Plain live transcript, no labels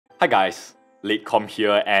Hi guys, LateCom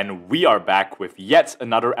here, and we are back with yet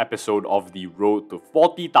another episode of the road to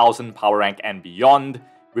 40,000 power rank and beyond,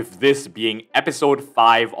 with this being episode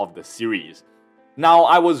 5 of the series. Now,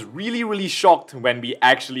 I was really shocked when we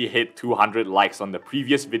actually hit 200 likes on the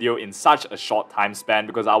previous video in such a short time span,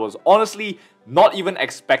 because I was honestly not even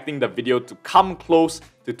expecting the video to come close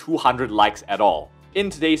to 200 likes at all.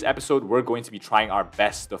 In today's episode, we're going to be trying our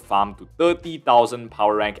best to farm to 30,000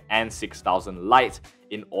 power rank and 6,000 light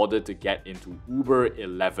in order to get into Uber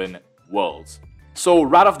 11 worlds. So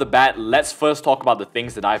right off the bat, let's first talk about the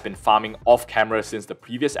things that I've been farming off camera since the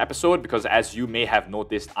previous episode, because as you may have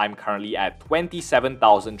noticed, I'm currently at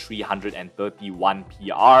 27,331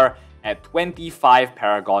 PR at 25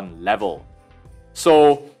 Paragon level.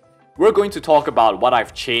 So we're going to talk about what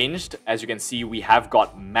I've changed. As you can see, we have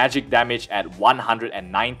got magic damage at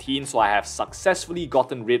 119, so I have successfully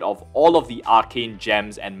gotten rid of all of the arcane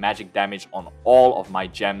gems and magic damage on all of my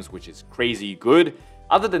gems, which is crazy good.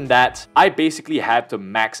 Other than that, I basically had to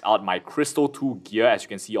max out my Crystal 2 gear, as you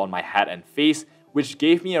can see on my hat and face, which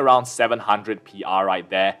gave me around 700 PR right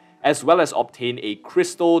there, as well as obtain a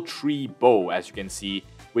Crystal Tree Bow, as you can see,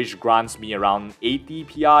 which grants me around 80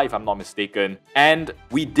 PR if I'm not mistaken. And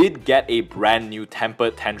we did get a brand new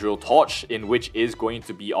Tempered Tendril Torch, in which is going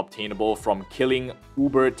to be obtainable from killing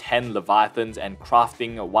Uber 10 Leviathans and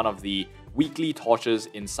crafting one of the weekly torches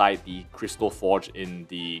inside the Crystal Forge in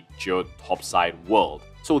the Geode Topside world.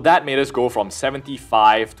 So that made us go from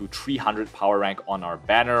 75 to 300 power rank on our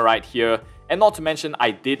banner right here. And not to mention,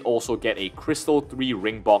 I did also get a Crystal 3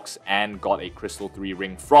 ring box and got a Crystal 3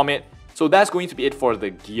 ring from it. So that's going to be it for the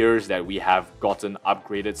gears that we have gotten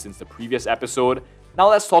upgraded since the previous episode. Now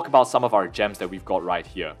let's talk about some of our gems that we've got right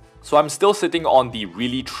here. So I'm still sitting on the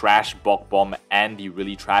really trash Bog Bomb and the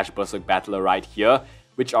really trash Berserk Battler right here,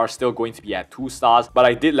 which are still going to be at 2 stars, but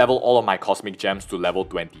I did level all of my Cosmic Gems to level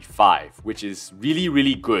 25, which is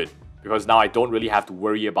really good, because now I don't really have to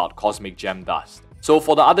worry about Cosmic Gem dust. So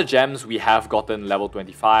for the other gems, we have gotten level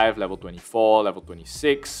 25, level 24, level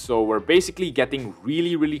 26, so we're basically getting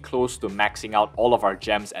really close to maxing out all of our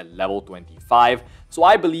gems at level 25, so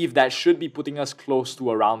I believe that should be putting us close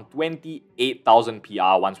to around 28,000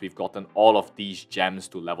 PR once we've gotten all of these gems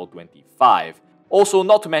to level 25. Also,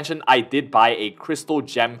 not to mention, I did buy a Crystal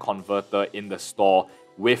Gem Converter in the store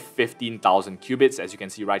with 15,000 qubits. As you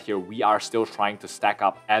can see right here, we are still trying to stack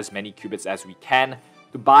up as many qubits as we can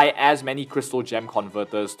to buy as many Crystal Gem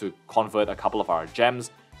Converters to convert a couple of our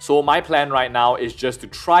gems. So my plan right now is just to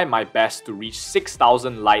try my best to reach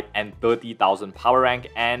 6,000 light and 30,000 power rank,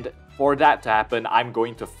 and for that to happen, I'm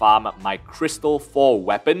going to farm my Crystal 4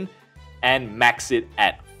 weapon and max it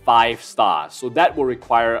at 5 stars. So that will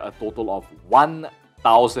require a total of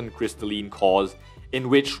 1,000 crystalline cores, in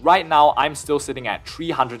which right now I'm still sitting at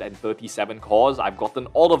 337 cores. I've gotten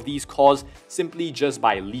all of these cores simply just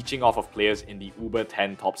by leeching off of players in the Uber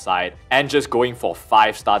 10 top side and just going for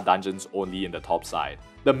 5-star dungeons only in the top side.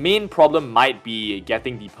 The main problem might be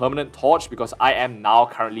getting the permanent torch, because I am now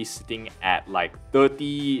currently sitting at like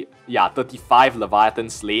 35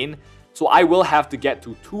 Leviathans slain. So I will have to get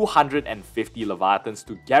to 250 Leviathans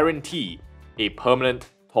to guarantee a permanent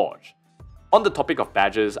torch. On the topic of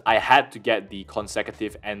badges, I had to get the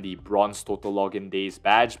consecutive and the bronze total login days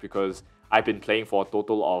badge, because I've been playing for a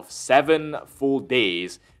total of 7 full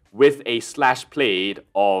days with a slash played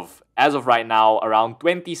of, as of right now, around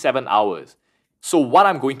 27 hours. So what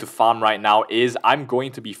I'm going to farm right now is I'm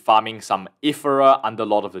going to be farming some Ifera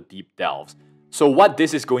Underlord of the Deep Delves. So what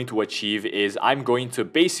this is going to achieve is I'm going to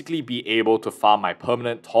basically be able to farm my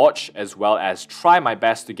permanent torch, as well as try my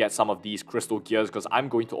best to get some of these crystal gears, because I'm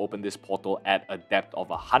going to open this portal at a depth of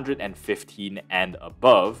 115 and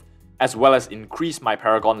above, as well as increase my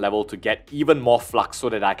Paragon level to get even more flux so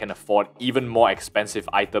that I can afford even more expensive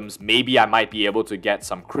items. Maybe I might be able to get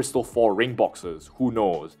some Crystal 4 ring boxes, who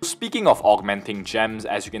knows. Speaking of augmenting gems,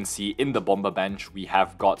 as you can see in the Bomber bench, we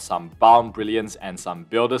have got some Bound Brilliance and some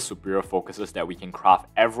Builder Superior Focuses that we can craft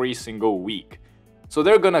every single week. So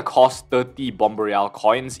they're gonna cost 30 Bomber Real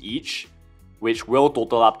coins each, which will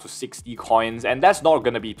total up to 60 coins, and that's not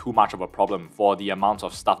going to be too much of a problem for the amount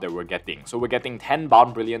of stuff that we're getting. So we're getting 10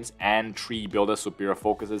 Bound Brilliance and 3 Builder Superior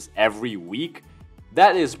Focuses every week.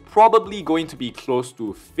 That is probably going to be close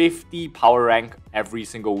to 50 power rank every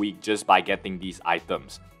single week just by getting these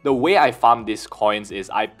items. The way I farm these coins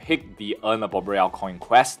is I pick the Earn a Bomber Real coin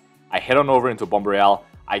quest, I head on over into Bomber Real,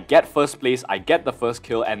 I get first place, I get the first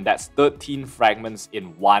kill, and that's 13 fragments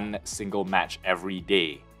in one single match every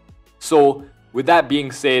day. So with that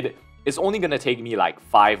being said, it's only going to take me like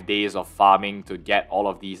 5 days of farming to get all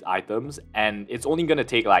of these items, and it's only going to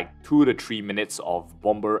take like 2 to 3 minutes of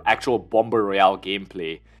actual Bomber Royale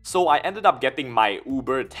gameplay. So I ended up getting my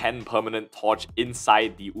Uber 10 permanent torch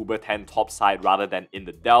inside the Uber 10 topside rather than in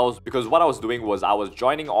the delves, because what I was doing was I was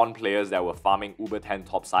joining on players that were farming Uber 10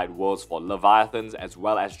 topside worlds for Leviathans, as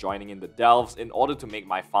well as joining in the delves in order to make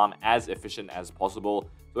my farm as efficient as possible.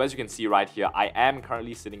 So as you can see right here, I am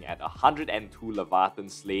currently sitting at 102 Leviathans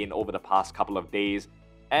slain over the past couple of days.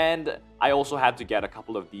 And I also had to get a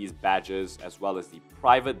couple of these badges, as well as the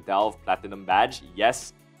private delve platinum badge.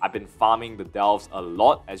 Yes, I've been farming the delves a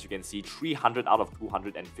lot. As you can see, 300 out of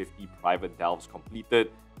 250 private delves completed.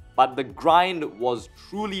 But the grind was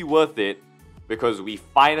truly worth it because we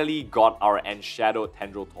finally got our Enshadowed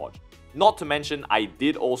Tendril Torch. Not to mention, I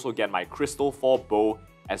did also get my Crystal 4 bow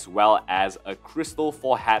as well as a Crystal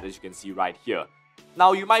 4 hat, as you can see right here.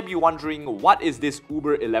 Now, you might be wondering, what is this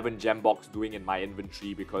Uber 11 gem box doing in my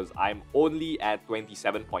inventory because I'm only at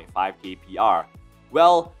 27.5k PR?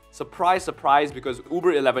 Well, surprise, surprise, because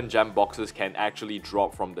Uber 11 gem boxes can actually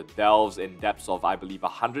drop from the delves in depths of, I believe,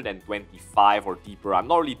 125 or deeper. I'm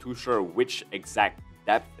not really too sure which exact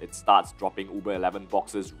depth it starts dropping Uber 11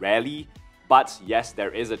 boxes rarely, but yes,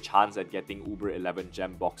 there is a chance at getting Uber 11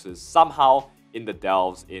 gem boxes somehow in the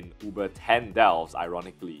delves in Uber 10 delves,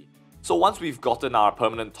 ironically. So once we've gotten our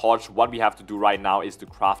permanent torch, what we have to do right now is to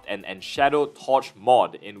craft an Enshadowed Torch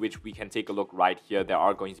mod, in which we can take a look right here. There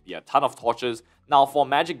are going to be a ton of torches. Now for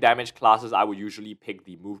magic damage classes, I would usually pick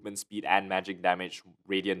the movement speed and magic damage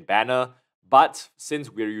Radiant Banner. But since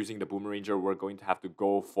we're using the Boomeranger, we're going to have to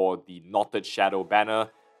go for the Knotted Shadow Banner,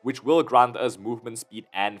 which will grant us movement speed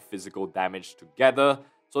and physical damage together.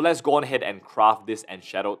 So let's go on ahead and craft this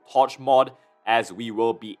Enshadowed Torch mod, as we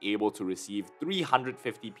will be able to receive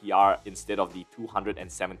 350 PR instead of the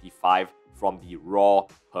 275 from the raw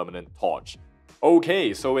permanent torch.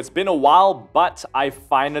 Okay, so it's been a while, but I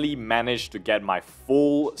finally managed to get my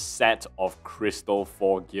full set of Crystal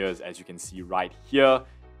 4 gears, as you can see right here.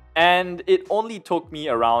 And it only took me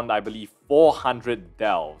around, I believe, 400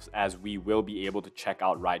 delves, as we will be able to check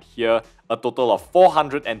out right here. A total of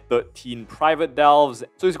 413 private delves.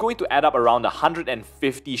 So it's going to add up around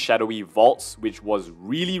 150 shadowy vaults, which was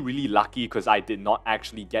really lucky because I did not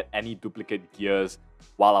actually get any duplicate gears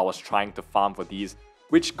while I was trying to farm for these,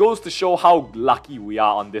 which goes to show how lucky we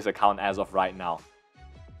are on this account as of right now.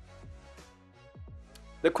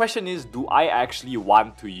 The question is, do I actually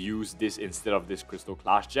want to use this instead of this Crystal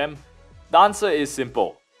Clash gem? The answer is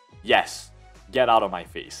simple. Yes. Get out of my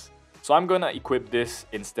face. So I'm gonna equip this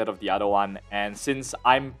instead of the other one, and since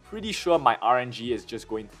I'm pretty sure my RNG is just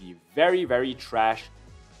going to be very trash,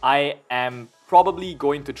 I am probably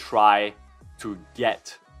going to try to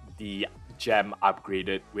get the gem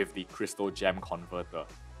upgraded with the Crystal Gem Converter.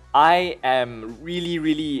 I am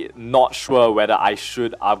really not sure whether I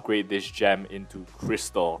should upgrade this gem into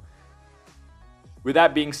Crystal. With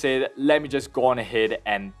that being said, let me just go on ahead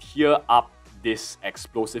and tier up this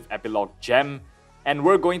Explosive Epilogue gem, and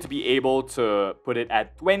we're going to be able to put it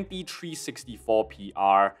at 2364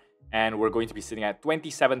 PR, and we're going to be sitting at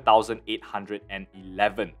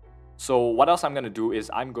 27,811. So what else I'm going to do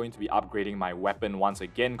is I'm going to be upgrading my weapon once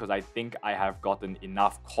again, because I think I have gotten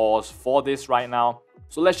enough cores for this right now.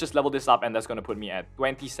 So let's just level this up, and that's going to put me at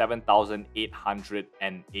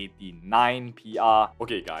 27,889 PR.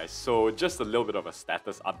 Okay guys, so just a little bit of a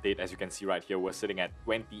status update. As you can see right here, we're sitting at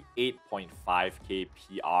 28.5k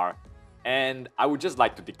PR. And I would just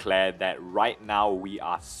like to declare that right now we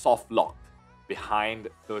are soft locked behind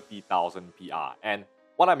 30,000 PR. And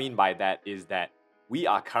what I mean by that is that we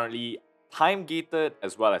are currently time gated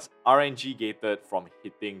as well as RNG gated from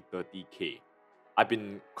hitting 30k. I've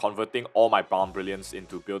been converting all my Brown Brilliance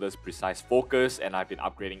into Builder's Precise Focus, and I've been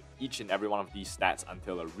upgrading each and every one of these stats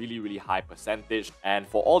until a really high percentage. And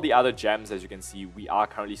for all the other gems, as you can see, we are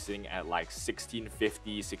currently sitting at like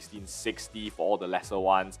 1650, 1660 for all the lesser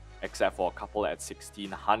ones, except for a couple at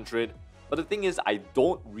 1600. But the thing is, I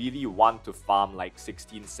don't really want to farm like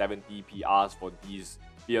 1670 PRs for these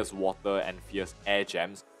Fierce Water and Fierce Air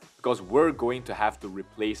gems, because we're going to have to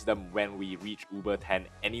replace them when we reach Uber 10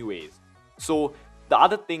 anyways. So the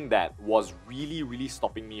other thing that was really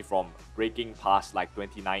stopping me from breaking past like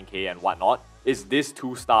 29k and whatnot is this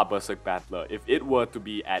 2-star Berserk Battler. If it were to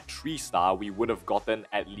be at 3-star, we would have gotten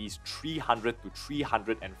at least 300 to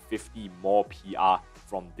 350 more PR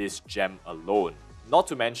from this gem alone. Not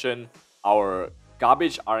to mention our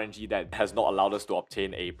garbage RNG that has not allowed us to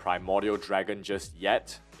obtain a Primordial Dragon just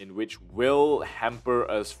yet, in which will hamper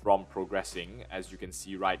us from progressing. As you can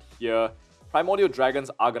see right here, Primordial Dragons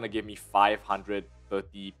are going to give me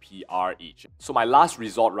 530 PR each. So my last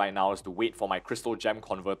resort right now is to wait for my Crystal Gem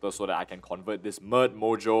Converter so that I can convert this Murd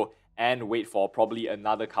Mojo, and wait for probably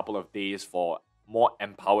another couple of days for more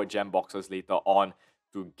Empowered Gem boxes later on.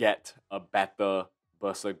 to get a better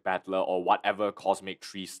Berserk Battler or whatever Cosmic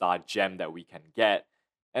 3-star gem that we can get.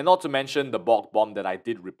 And not to mention the Bulk Bomb that I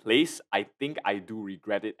did replace. I think I do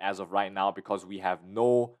regret it as of right now because we have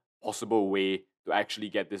no possible way to actually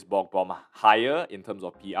get this Bulk Bomb higher in terms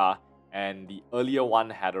of PR. And the earlier one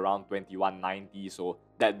had around 2190, so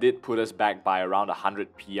that did put us back by around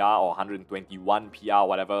 100 PR or 121 PR,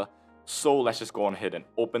 whatever. So let's just go on ahead and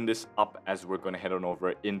open this up as we're going to head on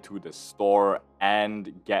over into the store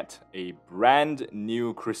and get a brand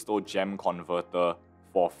new Crystal Gem Converter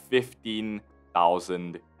for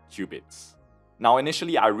 15,000 qubits. Now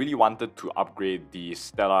initially I really wanted to upgrade the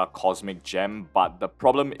Stellar Cosmic Gem, but the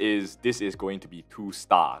problem is this is going to be 2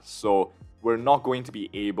 stars. So we're not going to be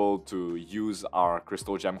able to use our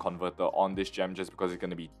Crystal Gem Converter on this gem just because it's going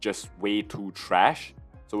to be just way too trash.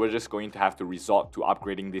 So we're just going to have to resort to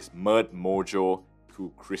upgrading this Murd Mojo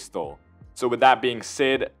to Crystal. So with that being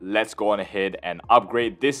said, let's go on ahead and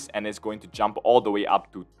upgrade this, and it's going to jump all the way up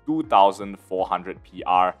to 2,400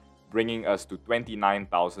 PR, bringing us to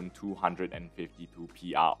 29,252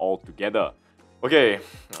 PR altogether. Okay,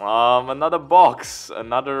 another box,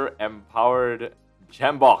 another empowered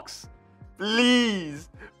gem box. Please,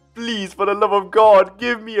 please, for the love of God,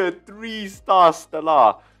 give me a 3-star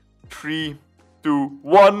Stellar. 3, 2,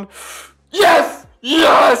 1. Yes!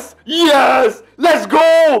 Yes! Yes! Let's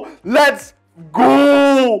go! Let's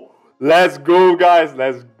go! Let's go, guys.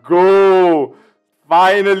 Let's go!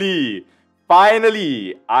 Finally!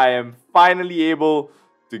 Finally! I am finally able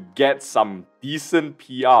to get some decent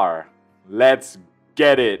PR. Let's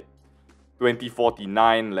get it.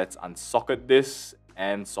 2049. Let's unsocket this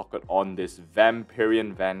and socket on this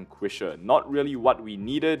Vampirian Vanquisher. Not really what we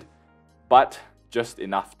needed, but just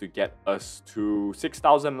enough to get us to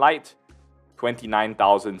 6,000 light,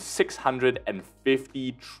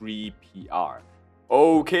 29,653 PR.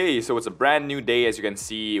 Okay, so it's a brand new day. As you can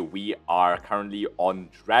see, we are currently on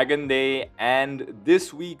Dragon Day, and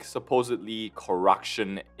this week, supposedly,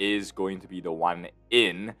 Corruption is going to be the one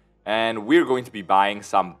in, and we're going to be buying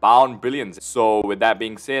some Bound Brilliance. So with that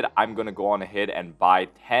being said, I'm going to go on ahead and buy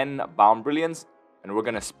 10 Bound Brilliance, and we're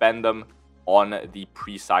going to spend them on the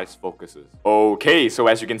precise focuses. Okay, so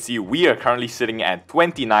as you can see, we are currently sitting at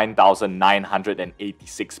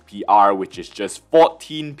 29,986 PR, which is just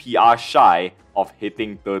 14 PR shy of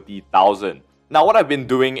hitting 30,000. Now what I've been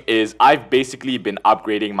doing is I've basically been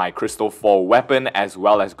upgrading my Crystal 4 weapon as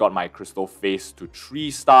well as got my Crystal Face to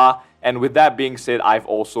 3-star, and with that being said, I've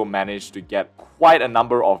also managed to get quite a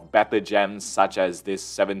number of better gems such as this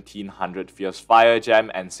 1700 Fierce Fire gem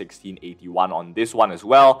and 1681 on this one as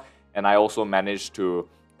well. And I also managed to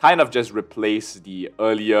kind of just replace the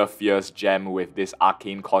earlier Fierce gem with this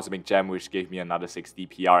Arcane Cosmic gem, which gave me another 60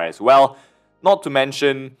 PR as well. Not to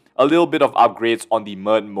mention a little bit of upgrades on the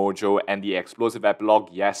Murd Mojo and the Explosive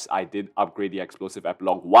Epilogue. Yes, I did upgrade the Explosive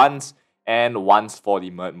Epilogue once, and once for the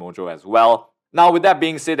Murd Mojo as well. Now with that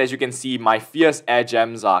being said, as you can see, my Fierce Air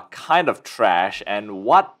gems are kind of trash, and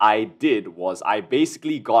what I did was I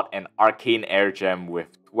basically got an Arcane Air gem with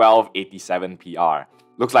 1287 PR.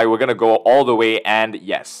 Looks like we're going to go all the way, and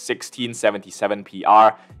yes, 1677 PR,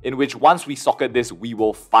 in which once we socket this, we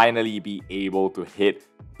will finally be able to hit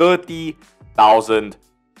 30,000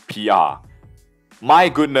 PR. My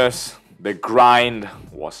goodness, the grind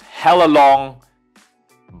was hella long,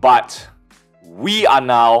 but we are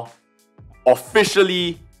now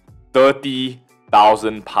officially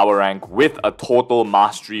 30,000 power rank with a total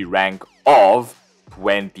mastery rank of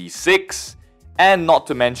 26, and not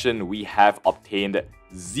to mention we have obtained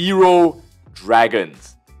 0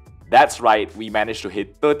 dragons. That's right, we managed to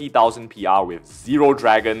hit 30,000 PR with 0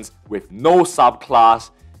 dragons, with no subclass,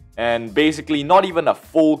 and basically not even a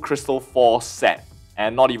full Crystal 4 set,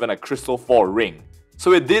 and not even a Crystal 4 ring.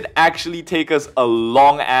 So it did actually take us a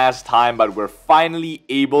long ass time, but we're finally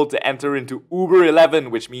able to enter into Uber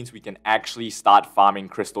 11, which means we can actually start farming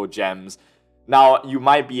crystal gems. Now, you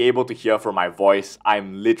might be able to hear from my voice,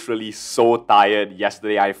 I'm literally so tired.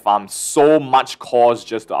 Yesterday, I farmed so much cores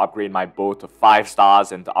just to upgrade my bow to 5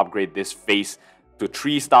 stars and to upgrade this face to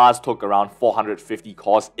 3 stars. Took around 450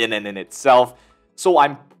 cores in and in itself. So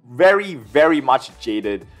I'm very, very much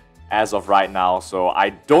jaded as of right now. So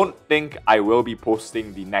I don't think I will be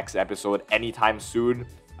posting the next episode anytime soon.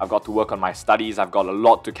 I've got to work on my studies. I've got a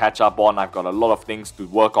lot to catch up on. I've got a lot of things to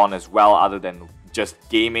work on as well other than just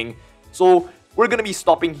gaming. So we're going to be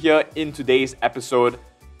stopping here in today's episode.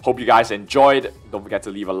 Hope you guys enjoyed. Don't forget to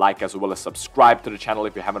leave a like as well as subscribe to the channel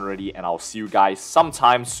if you haven't already. And I'll see you guys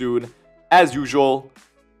sometime soon. As usual,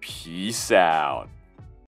 peace out.